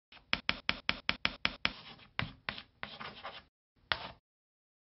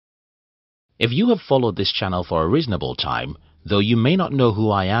If you have followed this channel for a reasonable time, though you may not know who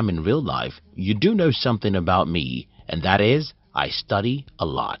I am in real life, you do know something about me, and that is, I study a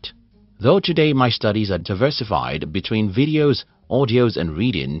lot. Though today my studies are diversified between videos, audios and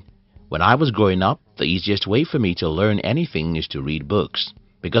reading, when I was growing up, the easiest way for me to learn anything is to read books,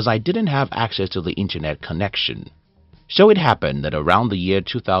 because I didn't have access to the internet connection. So it happened that around the year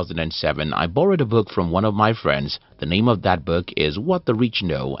 2007, I borrowed a book from one of my friends. The name of that book is What the Rich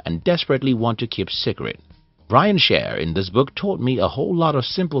Know and Desperately Want to Keep Secret. Brain Sher in this book taught me a whole lot of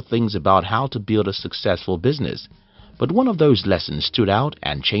simple things about how to build a successful business. But one of those lessons stood out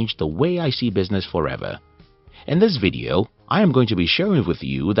and changed the way I see business forever. In this video, I am going to be sharing with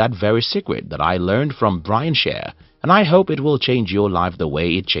you that very secret that I learned from Brain Sher, and I hope it will change your life the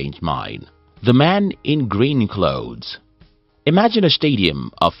way it changed mine. The man in green clothes. Imagine a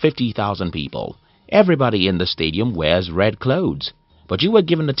stadium of 50,000 people. Everybody in the stadium wears red clothes. But you were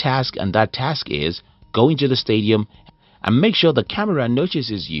given a task, and that task is go into the stadium and make sure the camera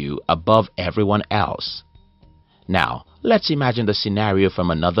notices you above everyone else. Now, let's imagine the scenario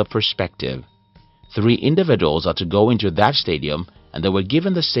from another perspective. 3 individuals are to go into that stadium and they were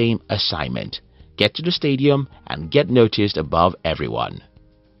given the same assignment. Get to the stadium and get noticed above everyone.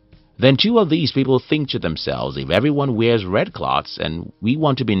 Then 2 of these people think to themselves, if everyone wears red cloths and we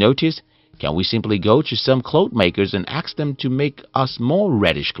want to be noticed, can we simply go to some cloth makers and ask them to make us more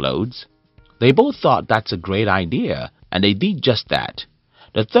reddish clothes? They both thought that's a great idea, and they did just that.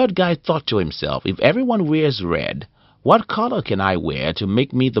 The third guy thought to himself, if everyone wears red, what color can I wear to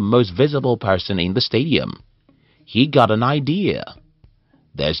make me the most visible person in the stadium? He got an idea.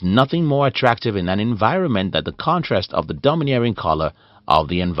 There's nothing more attractive in an environment than the contrast of the domineering color of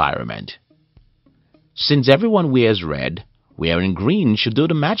the environment. Since everyone wears red, wearing green should do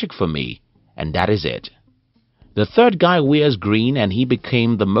the magic for me, and that is it. The third guy wears green and he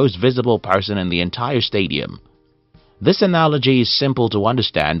became the most visible person in the entire stadium. This analogy is simple to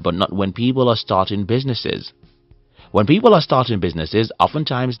understand, but not when people are starting businesses. When people are starting businesses,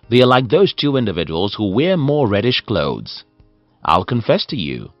 oftentimes they are like those 2 individuals who wear more reddish clothes. I'll confess to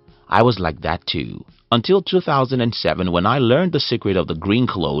you, I was like that too, until 2007 when I learned the secret of the green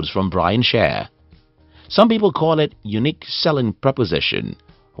clothes from Brain Sher. Some people call it unique selling proposition,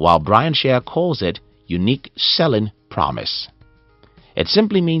 while Brain Sher calls it unique selling promise. It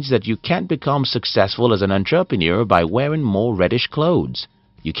simply means that you can't become successful as an entrepreneur by wearing more reddish clothes.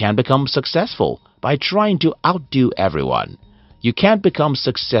 You can't become successful by trying to outdo everyone. You can't become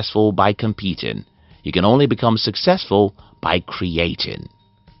successful by competing. You can only become successful by creating.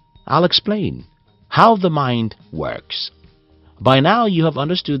 I'll explain how the mind works. By now you have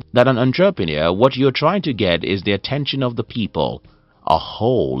understood that an entrepreneur, what you're trying to get is the attention of the people, a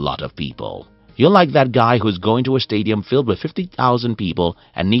whole lot of people. You're like that guy who's going to a stadium filled with 50,000 people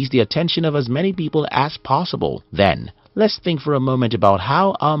and needs the attention of as many people as possible. Then, let's think for a moment about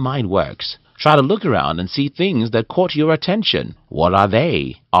how our mind works. Try to look around and see things that caught your attention. What are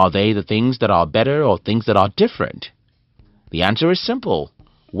they? Are they the things that are better or things that are different? The answer is simple.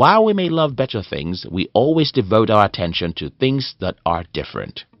 While we may love better things, we always devote our attention to things that are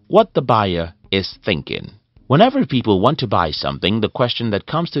different. What the buyer is thinking. Whenever people want to buy something, the question that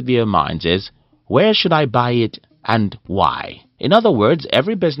comes to their minds is, where should I buy it and why? In other words,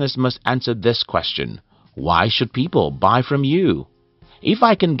 every business must answer this question. Why should people buy from you? If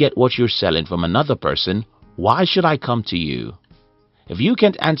I can get what you're selling from another person, why should I come to you? If you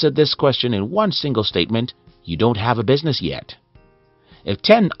can't answer this question in one single statement, you don't have a business yet. If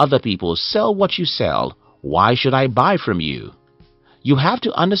 10 other people sell what you sell, why should I buy from you? You have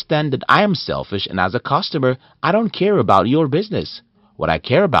to understand that I am selfish, and as a customer, I don't care about your business. What I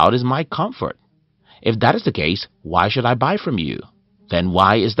care about is my comfort. If that is the case, why should I buy from you? Then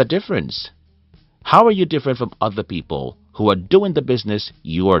why is the difference? How are you different from other people who are doing the business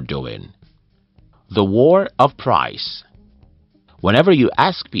you are doing? The war of price. Whenever you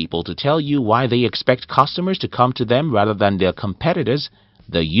ask people to tell you why they expect customers to come to them rather than their competitors,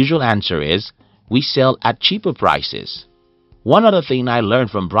 the usual answer is, we sell at cheaper prices. One other thing I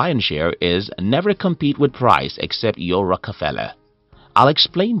learned from Brain Sher is never compete with price except your Rockefeller. I'll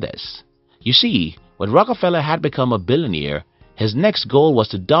explain this. You see, when Rockefeller had become a billionaire, his next goal was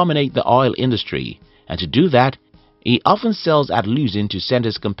to dominate the oil industry, and to do that, he often sells at losing to send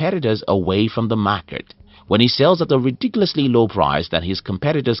his competitors away from the market. When he sells at a ridiculously low price that his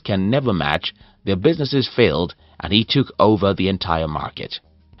competitors can never match, their businesses failed and he took over the entire market.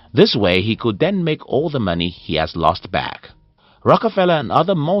 This way, he could then make all the money he has lost back. Rockefeller and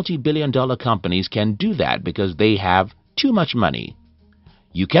other multi-billion-dollar companies can do that because they have too much money.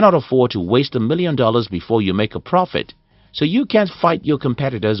 You cannot afford to waste $1 million before you make a profit, so you can't fight your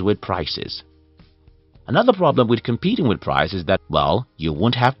competitors with prices. Another problem with competing with price is that, well, you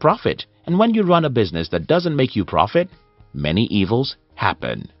won't have profit. And when you run a business that doesn't make you profit, many evils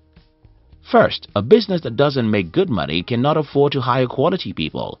happen. First, a business that doesn't make good money cannot afford to hire quality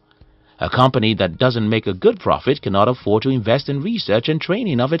people. A company that doesn't make a good profit cannot afford to invest in research and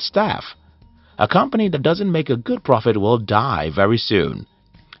training of its staff. A company that doesn't make a good profit will die very soon.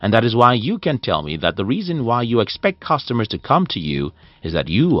 And that is why you can tell me that the reason why you expect customers to come to you is that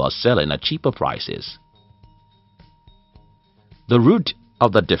you are selling at cheaper prices. The root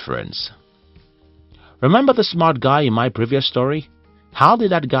of the difference. Remember the smart guy in my previous story? How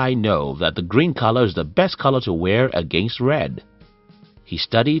did that guy know that the green color is the best color to wear against red? He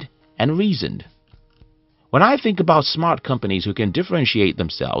studied and reasoned. When I think about smart companies who can differentiate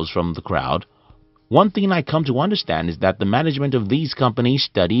themselves from the crowd, one thing I come to understand is that the management of these companies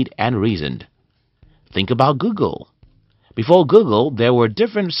studied and reasoned. Think about Google. Before Google, there were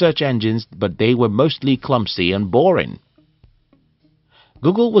different search engines, but they were mostly clumsy and boring.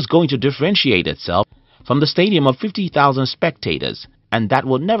 Google was going to differentiate itself from the stadium of 50,000 spectators, and that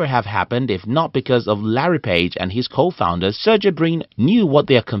would never have happened if not because of Larry Page and his co-founder Sergey Brin knew what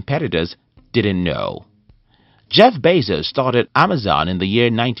their competitors didn't know. Jeff Bezos started Amazon in the year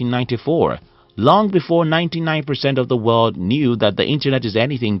 1994, long before 99% of the world knew that the internet is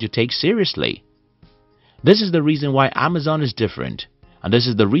anything to take seriously. This is the reason why Amazon is different, and this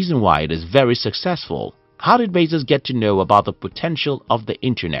is the reason why it is very successful. How did Bezos get to know about the potential of the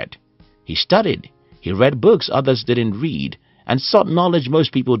internet? He studied, he read books others didn't read, and sought knowledge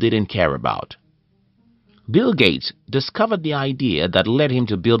most people didn't care about. Bill Gates discovered the idea that led him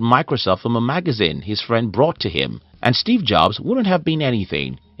to build Microsoft from a magazine his friend brought to him, and Steve Jobs wouldn't have been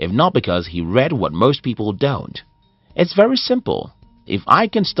anything if not because he read what most people don't. It's very simple. If I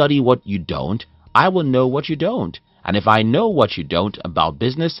can study what you don't, I will know what you don't, and if I know what you don't about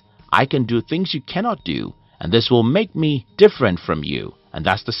business, I can do things you cannot do, and this will make me different from you, and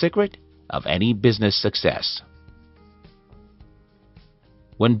that's the secret of any business success.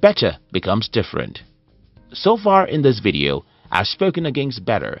 When better becomes different. So far in this video, I've spoken against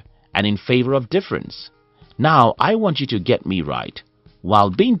better and in favor of difference. Now I want you to get me right. While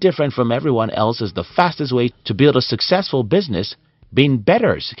being different from everyone else is the fastest way to build a successful business, being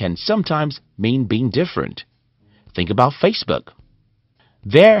better can sometimes mean being different. Think about Facebook.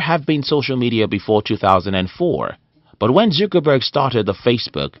 There have been social media before 2004, but when Zuckerberg started the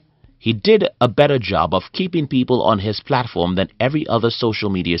Facebook, he did a better job of keeping people on his platform than every other social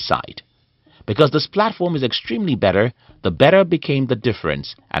media site. Because this platform is extremely better, the better became the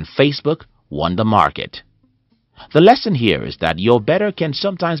difference, and Facebook won the market. The lesson here is that your better can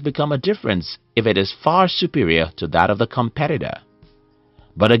sometimes become a difference if it is far superior to that of the competitor.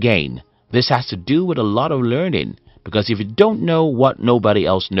 But again, this has to do with a lot of learning, because if you don't know what nobody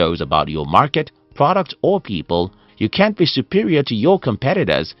else knows about your market, product, or people, you can't be superior to your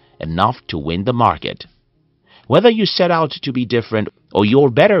competitors enough to win the market. Whether you set out to be different or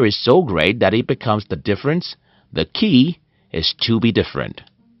your better is so great that it becomes the difference, the key is to be different.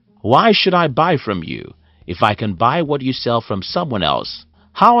 Why should I buy from you if I can buy what you sell from someone else?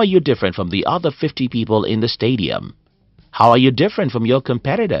 How are you different from the other 50 people in the stadium? How are you different from your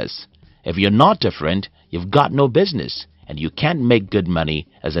competitors? If you're not different, you've got no business and you can't make good money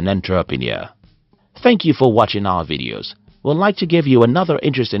as an entrepreneur. Thank you for watching our videos. We'd like to give you another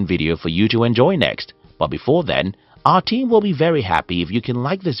interesting video for you to enjoy next. But before then, our team will be very happy if you can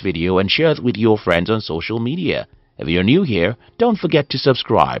like this video and share it with your friends on social media. If you're new here, don't forget to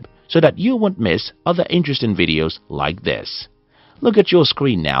subscribe so that you won't miss other interesting videos like this. Look at your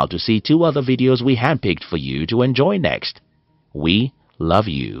screen now to see 2 other videos we handpicked for you to enjoy next. We love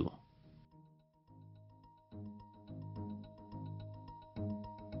you.